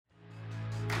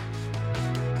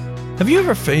Have you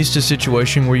ever faced a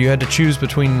situation where you had to choose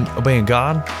between obeying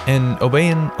God and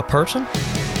obeying a person?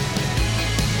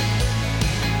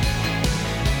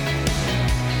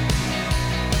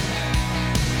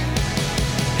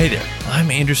 Hey there, I'm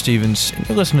Andrew Stevens, and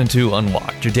you're listening to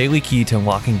Unlocked, your daily key to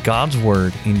unlocking God's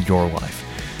Word in your life.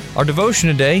 Our devotion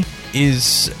today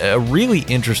is a really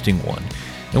interesting one,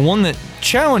 and one that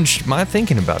challenged my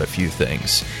thinking about a few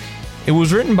things. It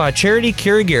was written by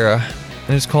Kiregyera,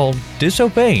 and it's called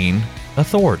Disobeying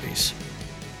Authorities.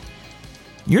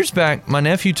 Years back, my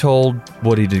nephew told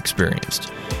what he'd experienced.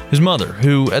 His mother,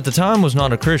 who at the time was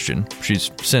not a Christian, she's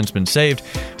since been saved,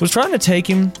 was trying to take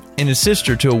him and his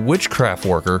sister to a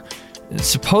witchcraft-worker,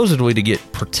 supposedly to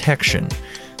get protection.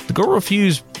 The girl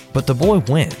refused, but the boy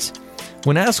went.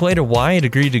 When asked later why he'd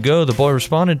agreed to go, the boy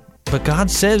responded, "But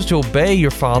God says to obey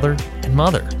your father and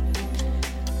mother."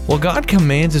 Well, God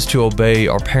commands us to obey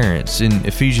our parents in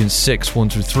Ephesians 6,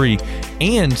 1-3,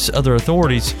 and other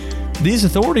authorities. These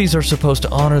authorities are supposed to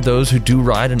honor those who do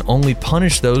right and only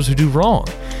punish those who do wrong.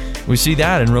 We see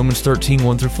that in Romans 13,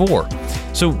 1-4.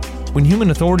 So, when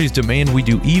human authorities demand we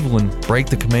do evil and break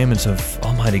the commandments of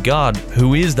Almighty God,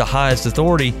 who is the highest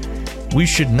authority, we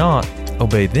should not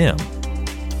obey them.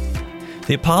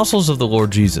 The apostles of the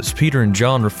Lord Jesus, Peter and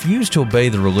John, refused to obey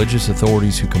the religious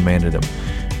authorities who commanded them,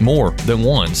 more than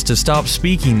once, to stop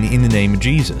speaking in the name of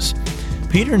Jesus.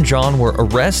 Peter and John were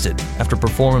arrested after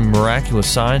performing miraculous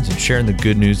signs and sharing the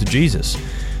good news of Jesus.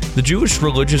 The Jewish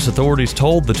religious authorities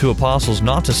told the two apostles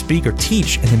not to speak or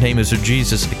teach in the name of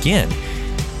Jesus again.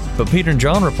 But Peter and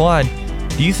John replied,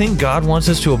 "Do you think God wants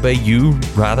us to obey you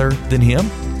rather than Him?"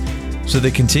 So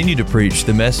they continued to preach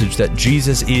the message that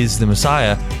Jesus is the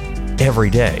Messiah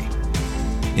every day.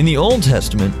 In the Old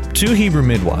Testament, two Hebrew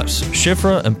midwives,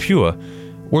 Shiphrah and Puah,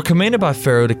 were commanded by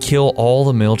Pharaoh to kill all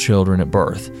the male children at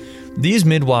birth. These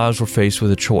midwives were faced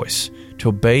with a choice: to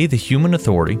obey the human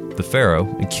authority, the Pharaoh,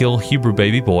 and kill Hebrew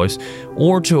baby boys,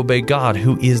 or to obey God,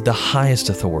 who is the highest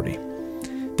authority.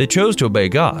 They chose to obey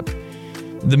God.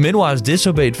 The midwives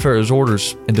disobeyed Pharaoh's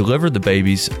orders and delivered the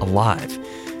babies alive.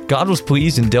 God was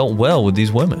pleased and dealt well with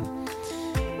these women.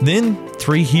 Then,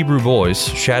 three Hebrew boys,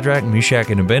 Shadrach,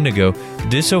 Meshach, and Abednego,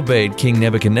 disobeyed King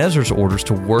Nebuchadnezzar's orders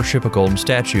to worship a golden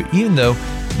statue, even though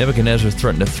Nebuchadnezzar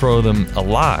threatened to throw them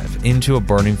alive into a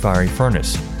burning fiery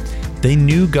furnace. They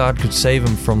knew God could save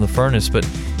them from the furnace, but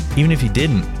even if He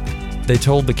didn't, they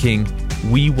told the king,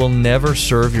 "We will never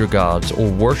serve your gods or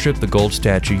worship the gold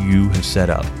statue you have set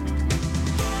up."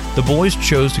 The boys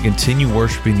chose to continue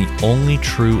worshiping the only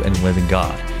true and living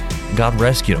God. God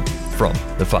rescued them from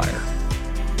the fire.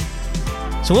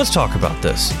 So let's talk about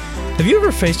this. Have you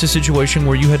ever faced a situation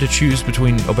where you had to choose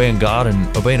between obeying God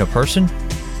and obeying a person?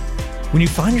 When you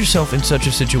find yourself in such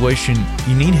a situation,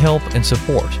 you need help and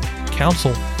support,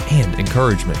 counsel, and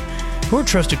encouragement. Who are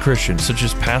trusted Christians, such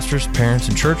as pastors, parents,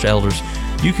 and church elders,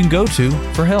 you can go to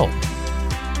for help.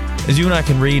 As you and I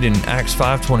can read in Acts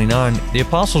 5:29, the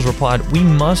apostles replied, "We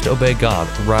must obey God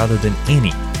rather than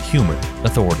any human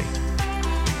authority."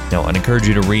 Now, I'd encourage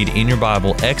you to read in your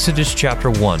Bible Exodus chapter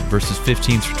 1, verses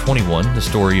 15-21, the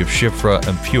story of Shiphrah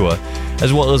and Puah,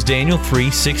 as well as Daniel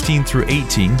 3,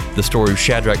 16-18, the story of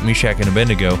Shadrach, Meshach, and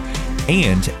Abednego,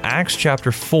 and Acts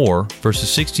chapter 4, verses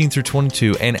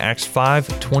 16-22, and Acts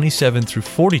 5,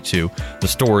 27-42, the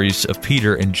stories of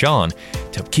Peter and John,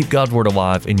 to help keep God's Word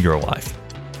alive in your life.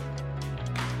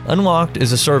 Unlocked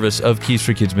is a service of Keys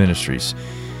for Kids Ministries.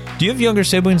 Do you have younger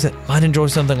siblings that might enjoy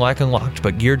something like Unlocked,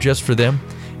 but geared just for them?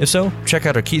 If so, check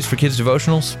out our Keys for Kids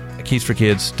devotionals at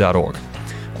keysforkids.org.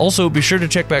 Also, be sure to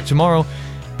check back tomorrow,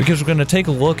 because we're going to take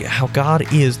a look at how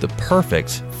God is the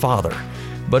perfect Father.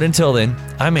 But until then,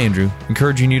 I'm Andrew,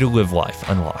 encouraging you to live life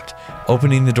unlocked,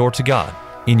 opening the door to God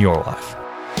in your life.